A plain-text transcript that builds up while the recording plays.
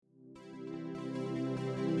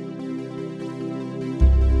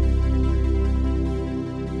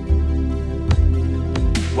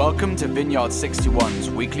Welcome to Vineyard 61's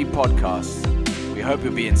weekly podcast. We hope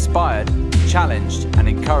you'll be inspired, challenged, and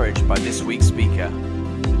encouraged by this week's speaker.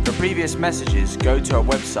 For previous messages, go to our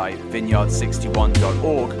website,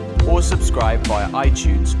 vineyard61.org, or subscribe via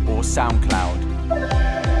iTunes or SoundCloud.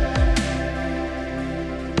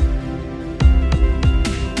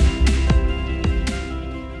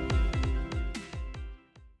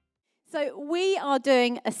 So we are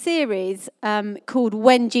doing a series called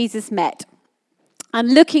When Jesus Met,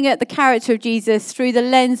 and looking at the character of Jesus through the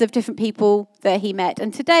lens of different people that he met.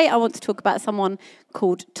 And today I want to talk about someone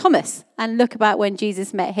called Thomas and look about when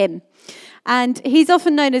Jesus met him. And he's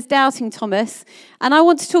often known as Doubting Thomas. And I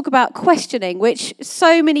want to talk about questioning, which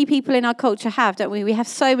so many people in our culture have, don't we? We have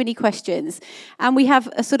so many questions. And we have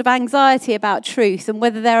a sort of anxiety about truth and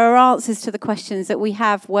whether there are answers to the questions that we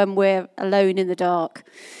have when we're alone in the dark.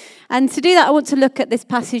 And to do that, I want to look at this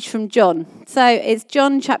passage from John. So it's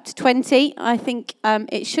John chapter 20. I think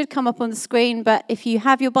it should come up on the screen, but if you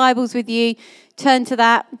have your Bibles with you, turn to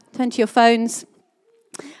that, turn to your phones.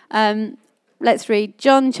 Let's read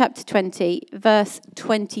John chapter 20, verse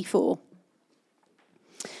 24.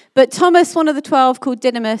 But Thomas, one of the 12, called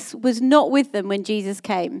Didymus, was not with them when Jesus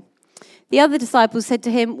came. The other disciples said to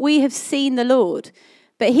him, "We have seen the Lord."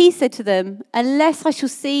 But he said to them, "Unless I shall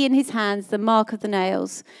see in his hands the mark of the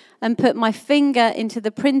nails, and put my finger into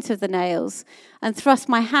the print of the nails, and thrust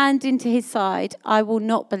my hand into his side, I will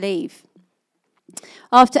not believe."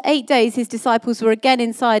 After 8 days, his disciples were again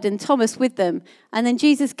inside, and Thomas with them. And then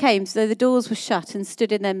Jesus came, so the doors were shut, and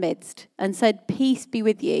stood in their midst, and said, "Peace be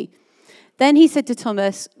with you." Then he said to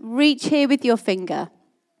Thomas, "Reach here with your finger,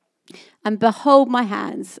 and behold my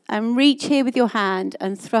hands, and reach here with your hand,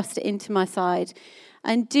 and thrust it into my side.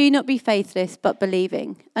 And do not be faithless, but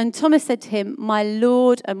believing." And Thomas said to him, "My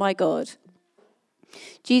Lord and my God."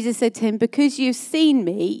 Jesus said to him, "Because you've seen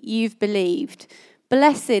me, you've believed.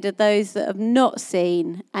 Blessed are those that have not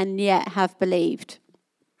seen and yet have believed."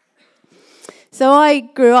 So I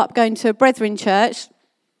grew up going to a Brethren church,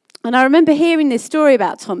 and I remember hearing this story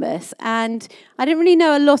about Thomas, and I didn't really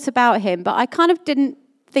know a lot about him, but I kind of didn't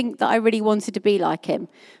think that I really wanted to be like him.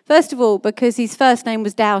 First of all, because his first name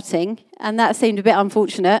was Doubting, and that seemed a bit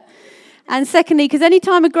unfortunate. And secondly, because any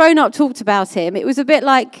time a grown-up talked about him, it was a bit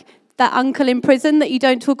like that uncle in prison that you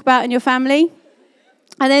don't talk about in your family.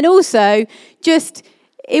 And then also,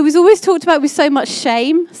 it was always talked about with so much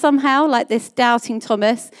shame somehow, like this Doubting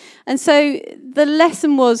Thomas. And so the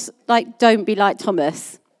lesson was, like, don't be like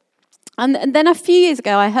Thomas. And then a few years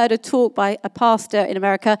ago, I heard a talk by a pastor in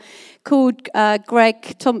America called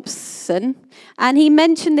Greg Thompson, and he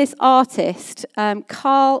mentioned this artist,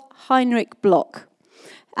 Karl Heinrich Bloch,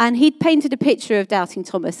 and he'd painted a picture of Doubting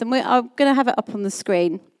Thomas, and I'm going to have it up on the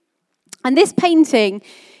screen. And this painting,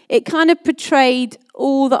 it kind of portrayed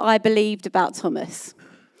all that I believed about Thomas.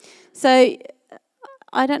 So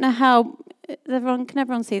I don't know how, can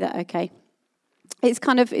everyone see that okay? It's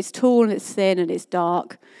tall and it's thin and it's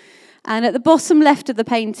dark. And at the bottom left of the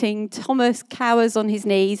painting, Thomas cowers on his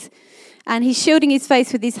knees, and he's shielding his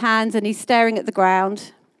face with his hands, and he's staring at the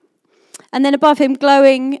ground. And then above him,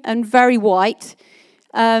 glowing and very white,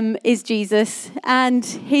 is Jesus, and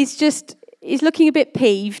he's looking a bit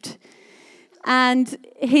peeved, and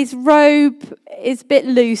his robe is a bit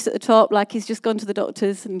loose at the top, like he's just gone to the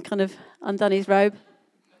doctors and kind of undone his robe.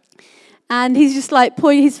 And he's just like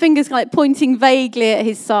his fingers like pointing vaguely at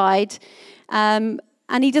his side.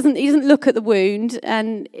 And he doesn't look at the wound,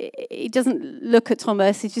 and he doesn't look at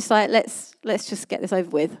Thomas. He's just like, let's just get this over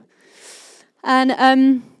with.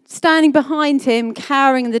 And standing behind him,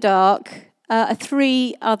 cowering in the dark, are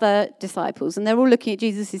 3 other disciples, and they're all looking at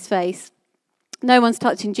Jesus' face. No one's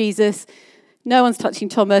touching Jesus. No one's touching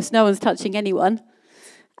Thomas. No one's touching anyone.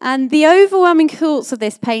 And the overwhelming thoughts of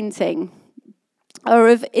this painting are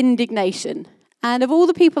of indignation. And of all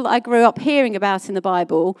the people that I grew up hearing about in the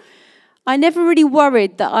Bible, I never really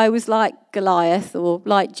worried that I was like Goliath or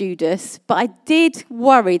like Judas, but I did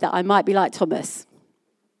worry that I might be like Thomas.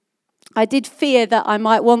 I did fear that I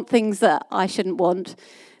might want things that I shouldn't want,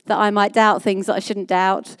 that I might doubt things that I shouldn't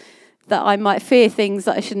doubt, that I might fear things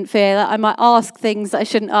that I shouldn't fear, that I might ask things that I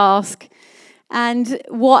shouldn't ask. And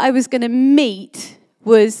what I was going to meet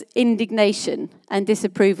was indignation and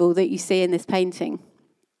disapproval that you see in this painting.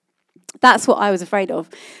 That's what I was afraid of.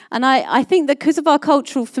 And I think that because of our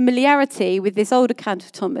cultural familiarity with this old account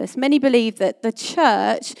of Thomas, many believe that the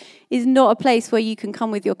church is not a place where you can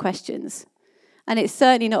come with your questions. And it's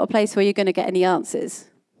certainly not a place where you're going to get any answers.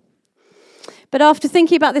 But after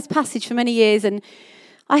thinking about this passage for many years, and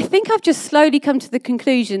I think I've just slowly come to the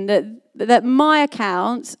conclusion that my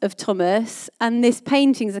account of Thomas and this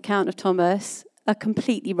painting's account of Thomas are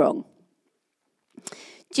completely wrong.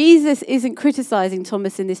 Jesus isn't criticizing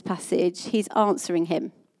Thomas in this passage, he's answering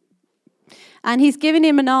him. And he's giving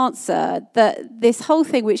him an answer that this whole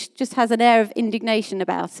thing, which just has an air of indignation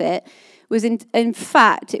about it, was in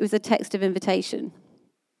fact, it was a text of invitation.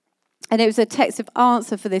 And it was a text of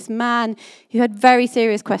answer for this man who had very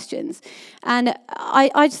serious questions. And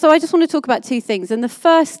I just want to talk about two things. And the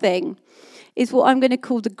first thing is what I'm going to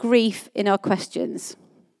call the grief in our questions.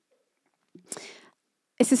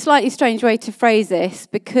 It's a slightly strange way to phrase this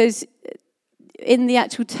because in the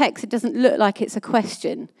actual text, it doesn't look like it's a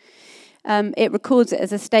question. It records it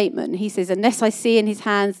as a statement. He says, unless I see in his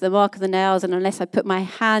hands the mark of the nails and unless I put my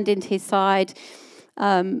hand into his side,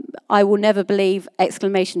 I will never believe, !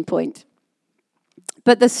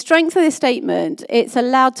 But the strength of this statement, it's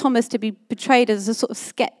allowed Thomas to be portrayed as a sort of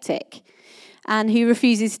skeptic and who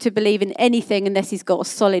refuses to believe in anything unless he's got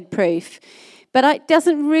solid proof. But it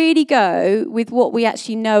doesn't really go with what we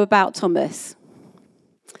actually know about Thomas.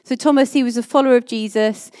 So Thomas, he was a follower of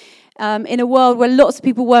Jesus in a world where lots of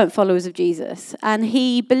people weren't followers of Jesus. And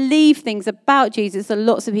he believed things about Jesus that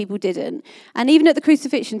lots of people didn't. And even at the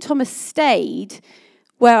crucifixion, Thomas stayed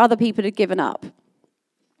where other people had given up.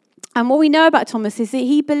 And what we know about Thomas is that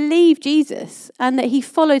he believed Jesus and that he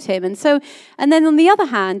followed him. And then on the other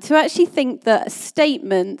hand, to actually think that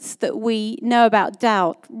statements that we know about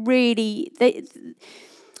doubt really,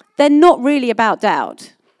 they're not really about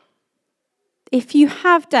doubt. If you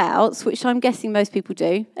have doubts, which I'm guessing most people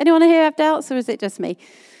do. Anyone here have doubts, or is it just me?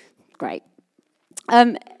 Great.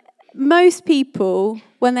 Most people,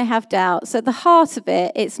 when they have doubts, at the heart of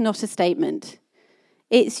it, it's not a statement.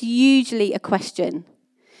 It's usually a question.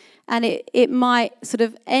 And it might sort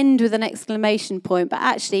of end with an exclamation point, but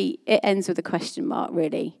actually it ends with a question mark,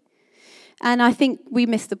 really. And I think we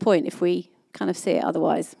miss the point if we kind of see it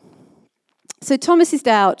otherwise. So Thomas's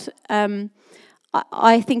doubt,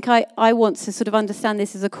 I think I want to sort of understand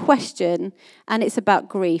this as a question, and it's about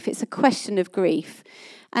grief. It's a question of grief.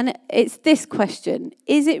 And it's this question: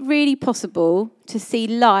 is it really possible to see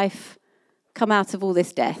life come out of all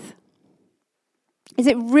this death? Is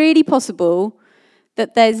it really possible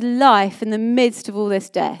that there's life in the midst of all this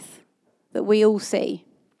death that we all see?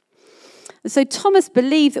 And so Thomas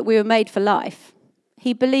believed that we were made for life.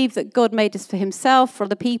 He believed that God made us for himself, for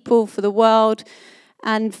other people, for the world,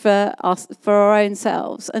 and for us, for our own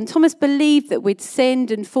selves. And Thomas believed that we'd sinned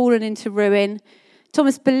and fallen into ruin.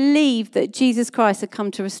 Thomas believed that Jesus Christ had come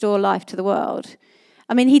to restore life to the world.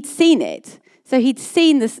 I mean, he'd seen it. So he'd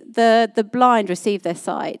seen the blind receive their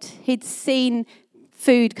sight. He'd seen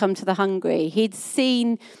food come to the hungry. He'd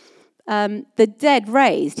seen the dead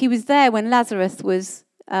raised. He was there when Lazarus was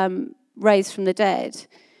raised from the dead.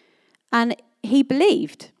 And he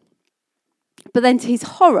believed. But then to his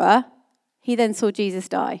horror, he then saw Jesus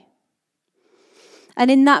die. And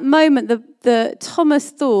in that moment, the Thomas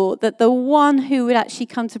thought that the one who would actually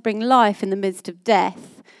come to bring life in the midst of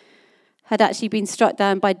death had actually been struck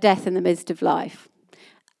down by death in the midst of life.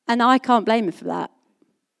 And I can't blame him for that.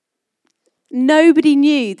 Nobody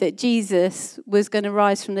knew that Jesus was going to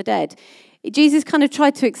rise from the dead. Jesus kind of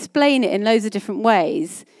tried to explain it in loads of different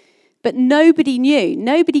ways, but nobody knew,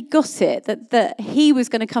 nobody got it, that he was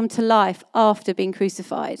going to come to life after being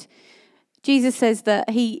crucified. Jesus says that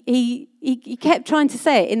he kept trying to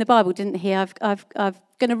say it in the Bible, didn't he? I'm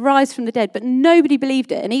going to rise from the dead, but nobody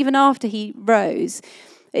believed it. And even after he rose,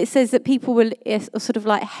 it says that people were sort of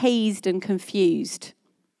like hazed and confused.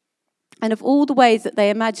 And of all the ways that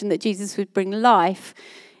they imagined that Jesus would bring life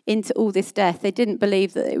into all this death, they didn't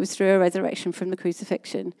believe that it was through a resurrection from the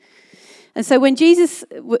crucifixion. And so when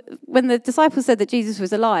the disciples said that Jesus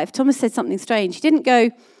was alive, Thomas said something strange. He didn't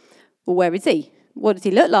go, well, where is he? What does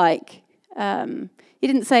he look like? He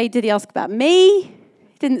didn't say, did he ask about me?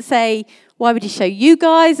 He didn't say, why would he show you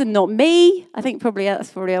guys and not me? I think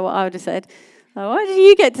that's probably what I would have said. Oh, why did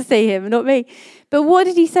you get to see him and not me? But what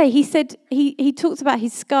did he say? He said, he talked about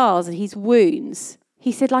his scars and his wounds.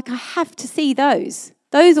 He said, I have to see those.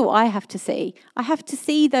 Those are what I have to see. I have to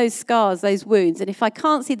see those scars, those wounds. And if I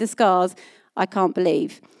can't see the scars, I can't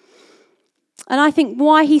believe. And I think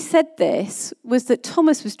why he said this was that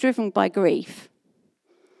Thomas was driven by grief.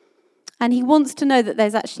 And he wants to know that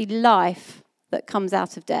there's actually life that comes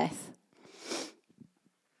out of death.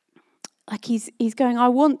 Like he's going, I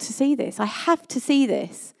want to see this. I have to see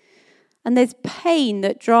this. And there's pain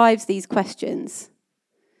that drives these questions.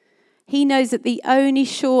 He knows that the only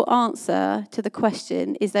sure answer to the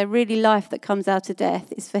question, is there really life that comes out of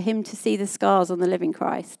death, is for him to see the scars on the living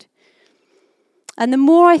Christ. And the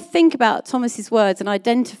more I think about Thomas's words and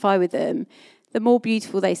identify with them, the more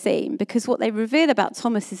beautiful they seem. Because what they reveal about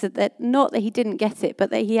Thomas is that not that he didn't get it, but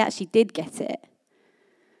that he actually did get it.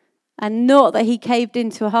 And not that he caved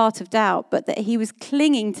into a heart of doubt, but that he was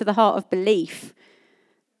clinging to the heart of belief.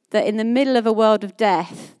 That in the middle of a world of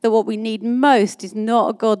death, that what we need most is not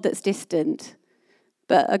a God that's distant,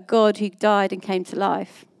 but a God who died and came to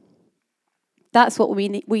life. That's what we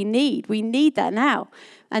need. We need that now.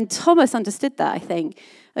 And Thomas understood that, I think.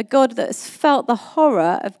 A God that has felt the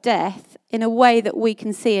horror of death in a way that we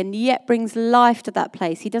can see and yet brings life to that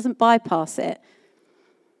place. He doesn't bypass it.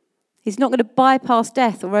 He's not going to bypass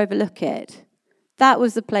death or overlook it. That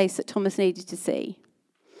was the place that Thomas needed to see.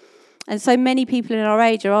 And so many people in our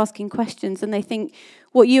age are asking questions and they think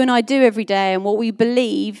what you and I do every day and what we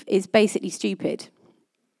believe is basically stupid.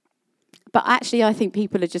 But actually, I think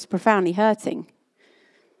people are just profoundly hurting.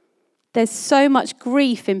 There's so much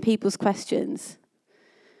grief in people's questions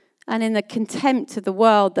and in the contempt of the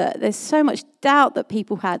world that there's so much doubt that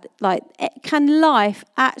people had. Like, can life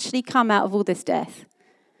actually come out of all this death?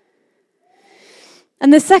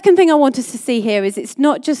 And the second thing I want us to see here is it's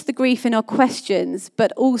not just the grief in our questions,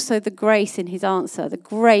 but also the grace in his answer, the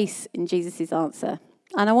grace in Jesus' answer.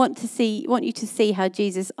 And I want you to see how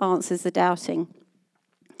Jesus answers the doubting.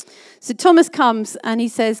 So Thomas comes and he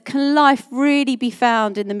says, can life really be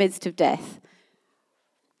found in the midst of death?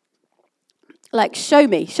 Like, show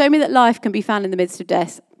me that life can be found in the midst of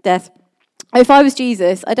death. If I was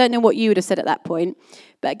Jesus, I don't know what you would have said at that point.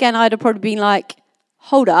 But again, I'd have probably been like,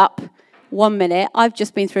 hold up, 1 minute. I've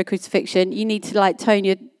just been through a crucifixion. You need to like tone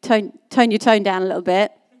your tone down a little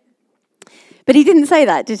bit. But he didn't say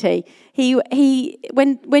that, did he?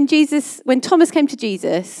 When Thomas came to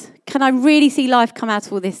Jesus, can I really see life come out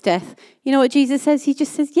of all this death? You know what Jesus says? He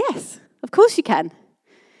just says, yes, of course you can.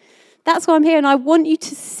 That's why I'm here, and I want you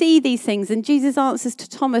to see these things. And Jesus' answers to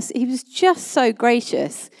Thomas, he was just so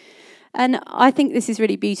gracious. And I think this is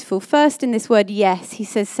really beautiful. First, in this word, yes, he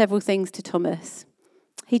says several things to Thomas.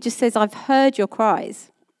 He just says, I've heard your cries.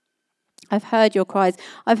 I've heard your cries.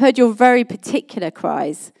 I've heard your very particular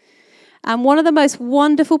cries. And one of the most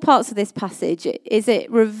wonderful parts of this passage is it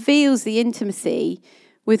reveals the intimacy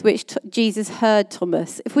with which Jesus heard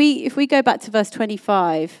Thomas. If we go back to verse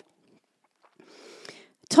 25,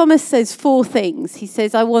 Thomas says 4 things. He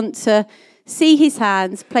says, I want to see his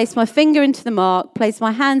hands, place my finger into the mark, place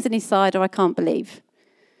my hands in his side, or I can't believe.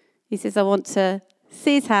 He says, I want to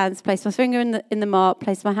see his hands, place my finger in the mark,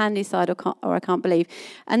 place my hand in his side, or I can't believe.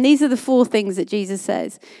 And these are the 4 things that Jesus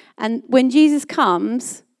says. And when Jesus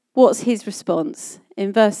comes, what's his response?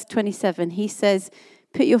 In verse 27, he says,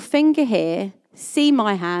 put your finger here, see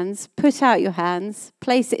my hands, put out your hands,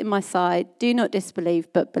 place it in my side, do not disbelieve,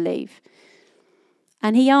 but believe.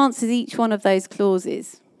 And he answers each one of those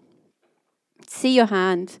clauses. See your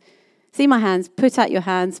hand, see my hands, put out your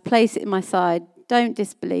hands, place it in my side, don't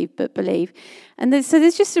disbelieve, but believe. And there's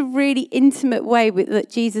just a really intimate way that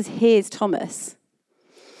Jesus hears Thomas.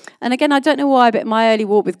 And again, I don't know why, but in my early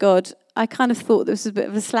walk with God, I kind of thought this was a bit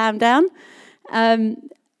of a slam down.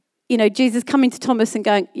 Jesus coming to Thomas and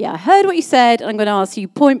going, yeah, I heard what you said, and I'm going to ask you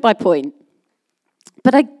point by point.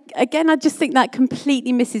 But I just think that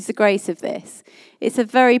completely misses the grace of this. It's a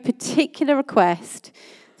very particular request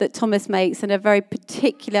that Thomas makes and a very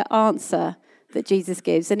particular answer that Jesus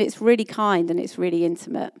gives. And it's really kind and it's really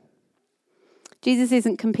intimate. Jesus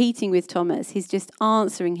isn't competing with Thomas. He's just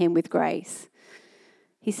answering him with grace.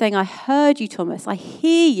 He's saying, I heard you, Thomas. I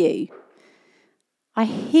hear you. I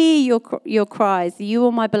hear your cries. You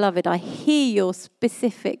are my beloved. I hear your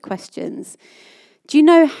specific questions. Do you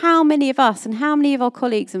know how many of us and how many of our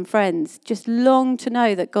colleagues and friends just long to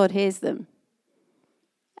know that God hears them?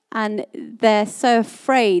 And they're so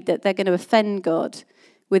afraid that they're going to offend God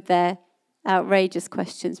with their outrageous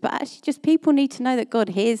questions. But actually, just people need to know that God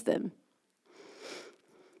hears them.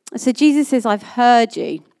 So Jesus says, I've heard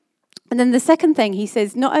you. And then the second thing he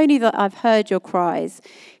says, not only that I've heard your cries,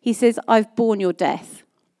 he says, I've borne your death.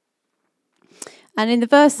 And in the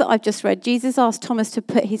verse that I've just read, Jesus asked Thomas to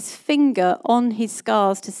put his finger on his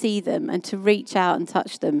scars to see them and to reach out and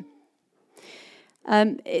touch them.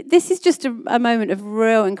 This is just a moment of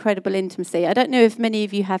real incredible intimacy. I don't know if many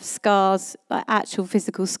of you have scars, like actual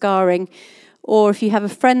physical scarring, or if you have a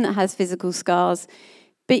friend that has physical scars.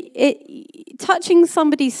 But touching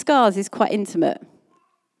somebody's scars is quite intimate.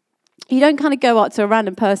 You don't kind of go up to a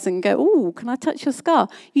random person and go, oh, can I touch your scar?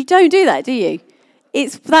 You don't do that, do you?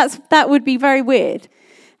 That would be very weird.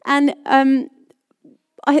 And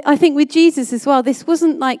I think with Jesus as well, this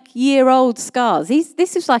wasn't like year-old scars.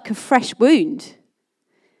 This was like a fresh wound.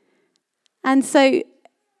 And so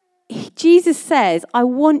Jesus says, I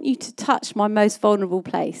want you to touch my most vulnerable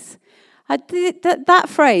place. That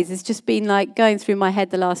phrase has just been like going through my head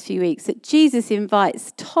the last few weeks, that Jesus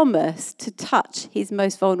invites Thomas to touch his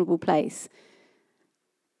most vulnerable place.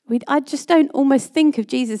 I just don't almost think of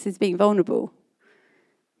Jesus as being vulnerable.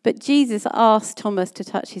 But Jesus asked Thomas to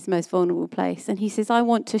touch his most vulnerable place. And he says, I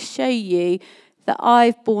want to show you that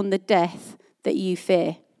I've borne the death that you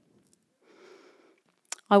fear.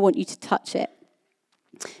 I want you to touch it.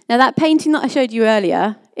 Now, that painting that I showed you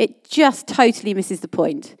earlier, it just totally misses the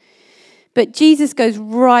point. But Jesus goes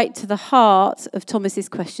right to the heart of Thomas's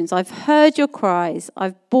questions. I've heard your cries.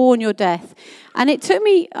 I've borne your death. And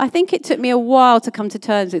I think it took me a while to come to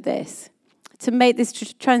terms with this, to make this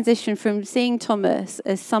transition from seeing Thomas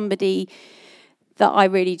as somebody that I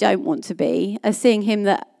really don't want to be, as seeing him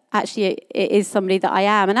that actually it is somebody that I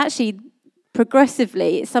am. And actually,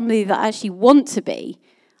 progressively, it's somebody that I actually want to be.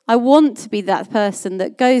 I want to be that person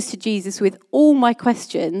that goes to Jesus with all my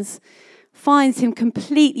questions, finds him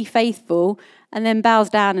completely faithful, and then bows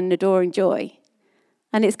down in adoring joy.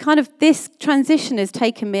 And it's kind of, this transition has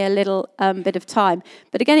taken me a little bit of time.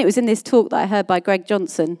 But again, it was in this talk that I heard by Greg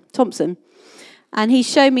Thompson. And he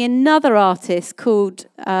showed me another artist called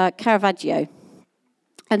Caravaggio.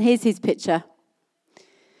 And here's his picture.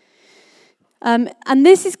 And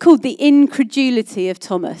this is called The Incredulity of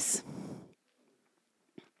Thomas.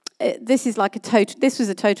 This was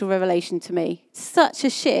a total revelation to me. Such a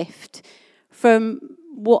shift from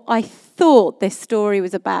what I thought this story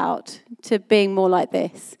was about to being more like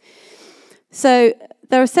this. So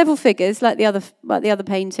there are several figures, like the other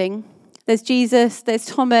painting. There's Jesus, there's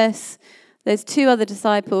Thomas, there's two other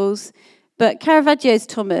disciples. But Caravaggio's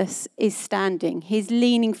Thomas is standing. He's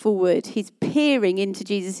leaning forward. He's peering into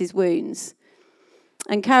Jesus' wounds.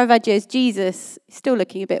 And Caravaggio's Jesus is still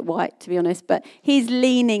looking a bit white, to be honest, but he's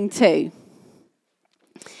leaning too.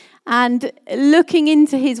 And looking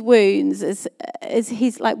into his wounds as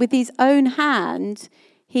he's like with his own hand,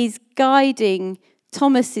 he's guiding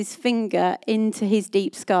Thomas's finger into his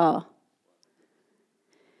deep scar.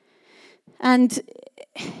 And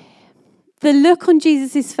the look on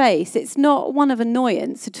Jesus' face, it's not one of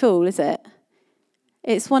annoyance at all, is it?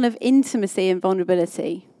 It's one of intimacy and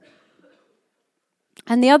vulnerability.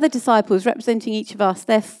 And the other disciples, representing each of us,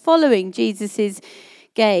 they're following Jesus'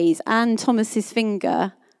 gaze and Thomas's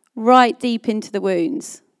finger right deep into the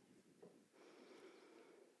wounds.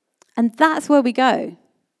 And that's where we go.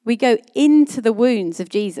 We go into the wounds of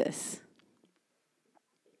Jesus.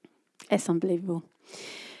 It's unbelievable.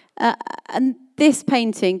 And this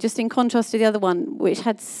painting, just in contrast to the other one, which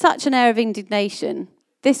had such an air of indignation,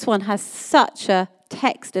 this one has such a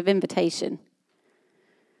text of invitation.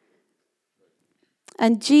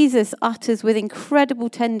 And Jesus utters with incredible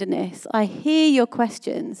tenderness, I hear your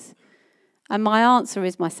questions, and my answer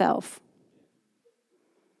is myself.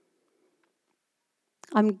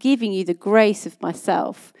 I'm giving you the grace of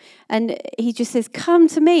myself. And he just says, come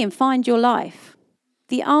to me and find your life.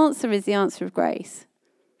 The answer is the answer of grace.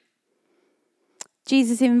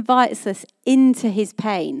 Jesus invites us into his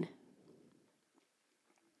pain,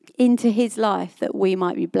 into his life, that we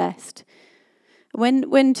might be blessed.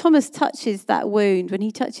 When Thomas touches that wound, when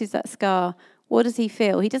he touches that scar, what does he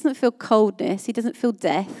feel? He doesn't feel coldness. He doesn't feel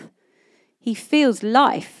death. He feels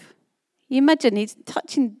life. You imagine he's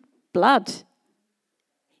touching blood,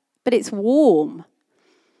 but it's warm.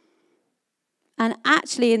 And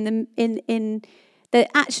actually, there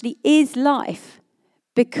actually is life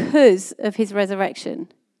because of his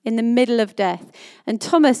resurrection in the middle of death. And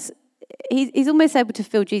Thomas, he's almost able to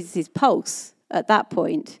feel Jesus' pulse at that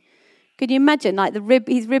point. Can you imagine, like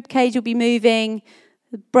his rib cage will be moving,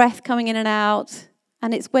 the breath coming in and out,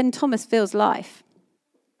 and it's when Thomas feels life.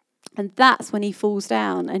 And that's when he falls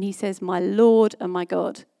down and he says, my Lord and my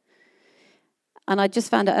God. And I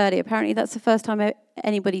just found out earlier, apparently that's the first time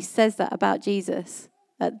anybody says that about Jesus.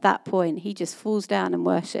 At that point, he just falls down and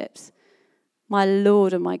worships. My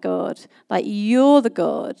Lord and my God. Like, you're the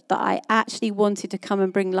God that I actually wanted to come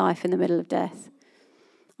and bring life in the middle of death.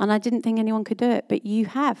 And I didn't think anyone could do it, but you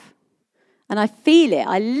have. And I feel it.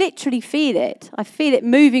 I literally feel it. I feel it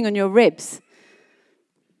moving on your ribs.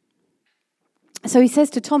 So he says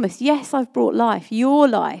to Thomas, yes, I've brought life, your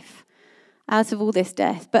life, out of all this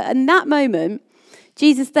death. But in that moment,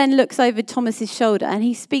 Jesus then looks over Thomas's shoulder and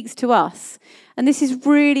he speaks to us. And this is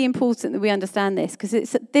really important that we understand this, because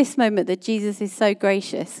it's at this moment that Jesus is so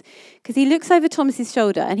gracious. Because he looks over Thomas's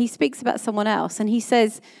shoulder and he speaks about someone else. And he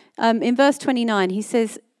says, in verse 29, he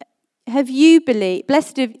says, have you believed?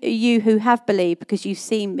 Blessed are you who have believed because you've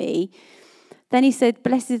seen me. Then he said,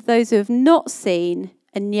 blessed are those who have not seen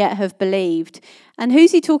and yet have believed. And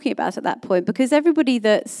who's he talking about at that point? Because everybody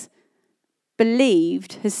that's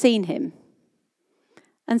believed has seen him.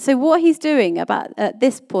 And so what he's doing at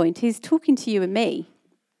this point, he's talking to you and me,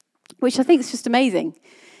 which I think is just amazing.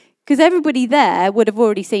 Because everybody there would have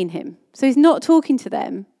already seen him. So he's not talking to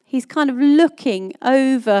them. He's kind of looking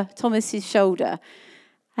over Thomas's shoulder.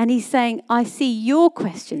 And he's saying, I see your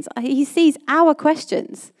questions. He sees our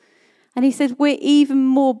questions. And he says, we're even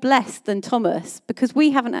more blessed than Thomas because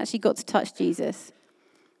we haven't actually got to touch Jesus.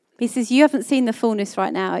 He says, you haven't seen the fullness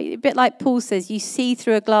right now. A bit like Paul says, you see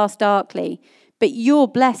through a glass darkly, but you're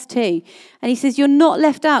blessed too. And he says, you're not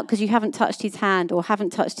left out because you haven't touched his hand or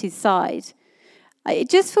haven't touched his side. It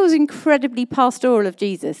just feels incredibly pastoral of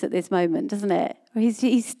Jesus at this moment, doesn't it?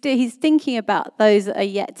 He's thinking about those that are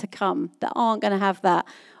yet to come, that aren't going to have that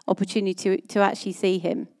opportunity to actually see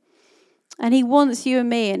him. And he wants you and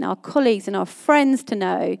me and our colleagues and our friends to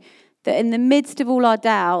know that in the midst of all our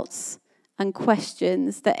doubts and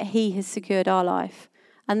questions, that he has secured our life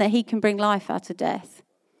and that he can bring life out of death.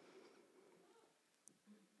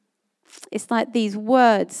 It's like these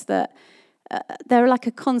words that they're like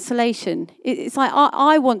a consolation. It's like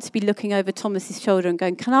I want to be looking over Thomas's shoulder and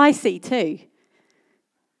going, can I see too?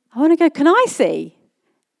 I want to go, can I see?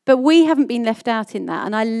 But we haven't been left out in that,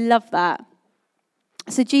 and I love that.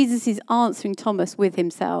 So Jesus is answering Thomas with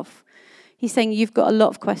himself. He's saying, you've got a lot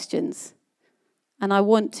of questions, and I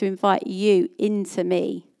want to invite you into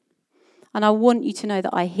me. And I want you to know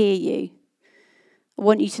that I hear you. I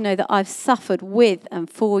want you to know that I've suffered with and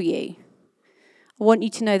for you. I want you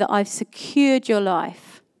to know that I've secured your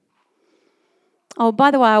life. Oh,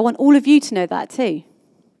 by the way, I want all of you to know that too.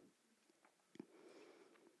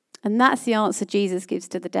 And that's the answer Jesus gives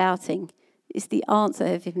to the doubting. It's the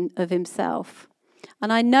answer of himself.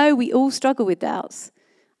 And I know we all struggle with doubts.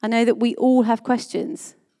 I know that we all have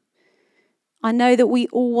questions. I know that we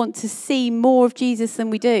all want to see more of Jesus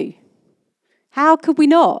than we do. How could we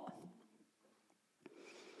not?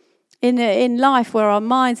 In life where our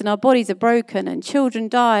minds and our bodies are broken and children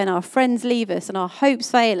die and our friends leave us and our hopes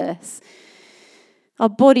fail us, our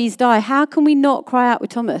bodies die, how can we not cry out with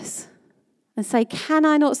Thomas and say, can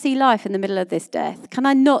I not see life in the middle of this death? Can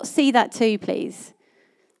I not see that too, please?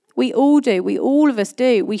 We all do. All of us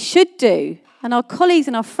do. We should do. And our colleagues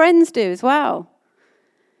and our friends do as well.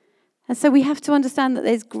 And so we have to understand that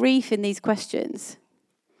there's grief in these questions.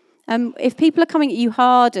 If people are coming at you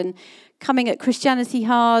hard and coming at Christianity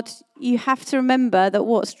hard, you have to remember that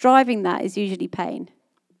what's driving that is usually pain.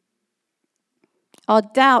 Our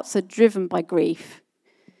doubts are driven by grief.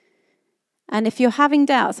 And if you're having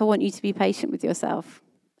doubts, I want you to be patient with yourself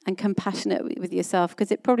and compassionate with yourself,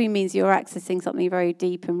 because it probably means you're accessing something very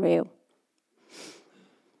deep and real.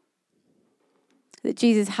 That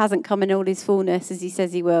Jesus hasn't come in all his fullness as he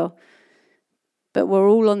says he will. But we're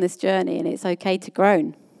all on this journey and it's okay to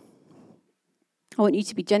groan. I want you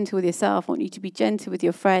to be gentle with yourself. I want you to be gentle with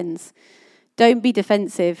your friends. Don't be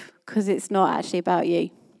defensive, because it's not actually about you.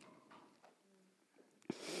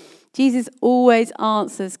 Jesus always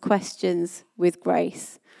answers questions with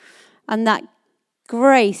grace. And that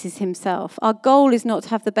grace is himself. Our goal is not to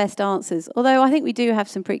have the best answers, although I think we do have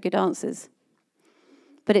some pretty good answers.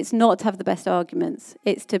 But it's not to have the best arguments.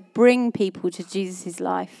 It's to bring people to Jesus'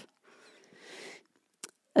 life.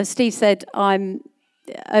 As Steve said,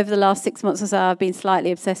 over the last 6 months or so, I've been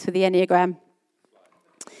slightly obsessed with the Enneagram.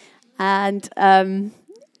 And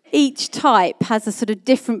each type has a sort of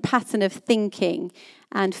different pattern of thinking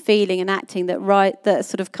and feeling and acting that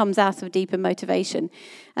sort of comes out of deeper motivation.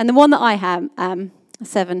 And the one that I am,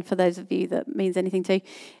 7 for those of you that means anything to,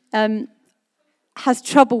 has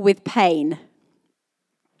trouble with pain.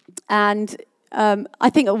 And I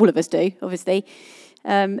think all of us do, obviously.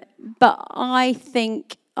 But I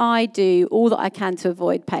think I do all that I can to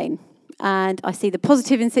avoid pain. And I see the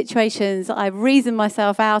positive in situations. I reason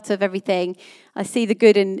myself out of everything. I see the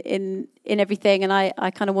good in everything. And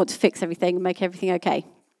I kind of want to fix everything and make everything okay.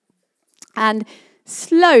 And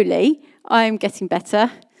slowly, I'm getting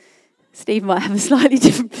better. Steve might have a slightly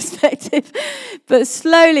different perspective. But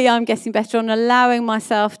slowly, I'm getting better on allowing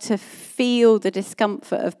myself to feel the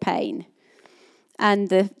discomfort of pain. And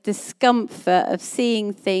the discomfort of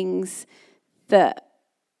seeing things that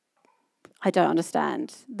I don't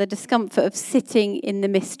understand. The discomfort of sitting in the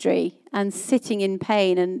mystery and sitting in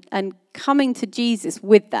pain and coming to Jesus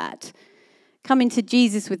with that. Coming to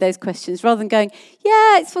Jesus with those questions rather than going,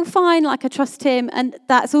 yeah, it's all fine, like I trust him. And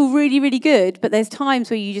that's all really, really good. But there's times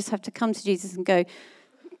where you just have to come to Jesus and go,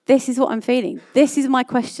 this is what I'm feeling. This is my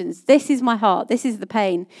questions. This is my heart. This is the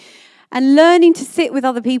pain. And learning to sit with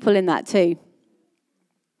other people in that too.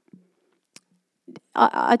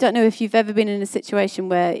 I don't know if you've ever been in a situation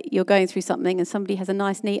where you're going through something and somebody has a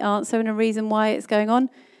nice, neat answer and a reason why it's going on.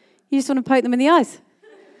 You just want to poke them in the eyes.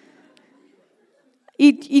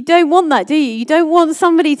 You don't want that, do you? You don't want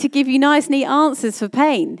somebody to give you nice, neat answers for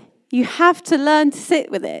pain. You have to learn to sit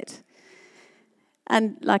with it.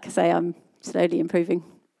 And like I say, I'm slowly improving.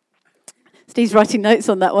 Steve's writing notes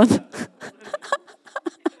on that one.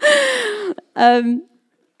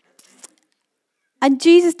 And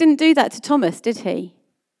Jesus didn't do that to Thomas, did he?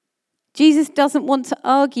 Jesus doesn't want to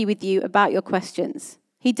argue with you about your questions.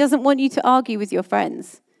 He doesn't want you to argue with your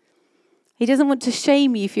friends. He doesn't want to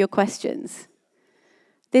shame you for your questions.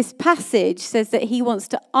 This passage says that he wants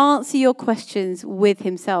to answer your questions with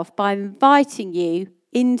himself by inviting you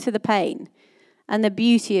into the pain and the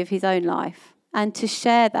beauty of his own life and to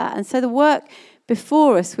share that. And so the work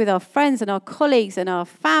before us with our friends and our colleagues and our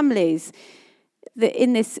families, that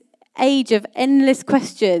in this age of endless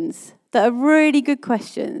questions that are really good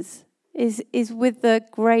questions, is with the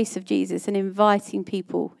grace of Jesus and inviting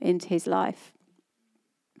people into his life.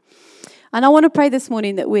 And I want to pray this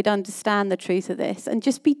morning that we'd understand the truth of this and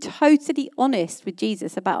just be totally honest with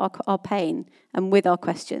Jesus about our pain and with our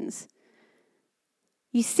questions.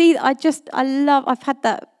 You see, I've had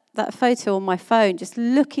that photo on my phone, just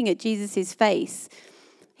looking at Jesus' face.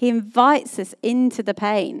 He invites us into the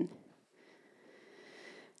pain.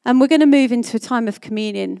 And we're going to move into a time of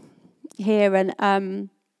communion here, and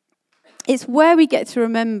it's where we get to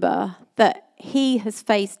remember that he has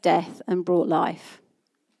faced death and brought life.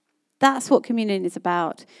 That's what communion is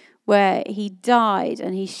about, where he died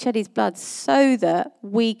and he shed his blood so that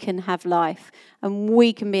we can have life and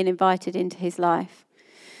we can be invited into his life.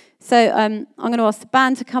 So I'm going to ask the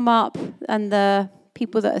band to come up and the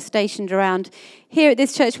people that are stationed around. Here at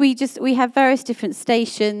this church, we have various different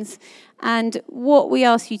stations. And what we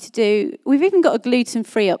ask you to do, we've even got a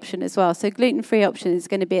gluten-free option as well. So gluten-free option is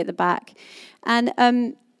going to be at the back. And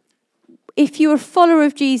if you're a follower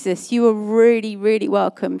of Jesus, you are really, really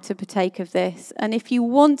welcome to partake of this. And if you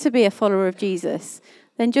want to be a follower of Jesus,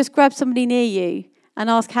 then just grab somebody near you and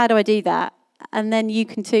ask, how do I do that? And then you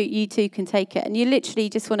too can take it. And you literally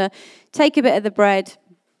just want to take a bit of the bread,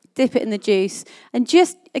 dip it in the juice, and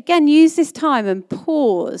just, again, use this time and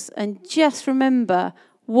pause and just remember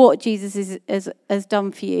what Jesus has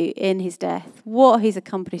done for you in his death, what he's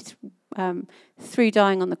accomplished through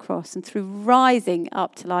dying on the cross and through rising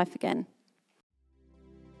up to life again.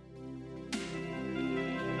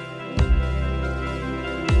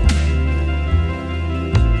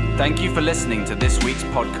 Thank you for listening to this week's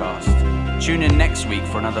podcast. Tune in next week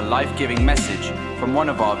for another life-giving message from one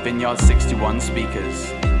of our Vineyard 61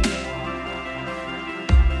 speakers.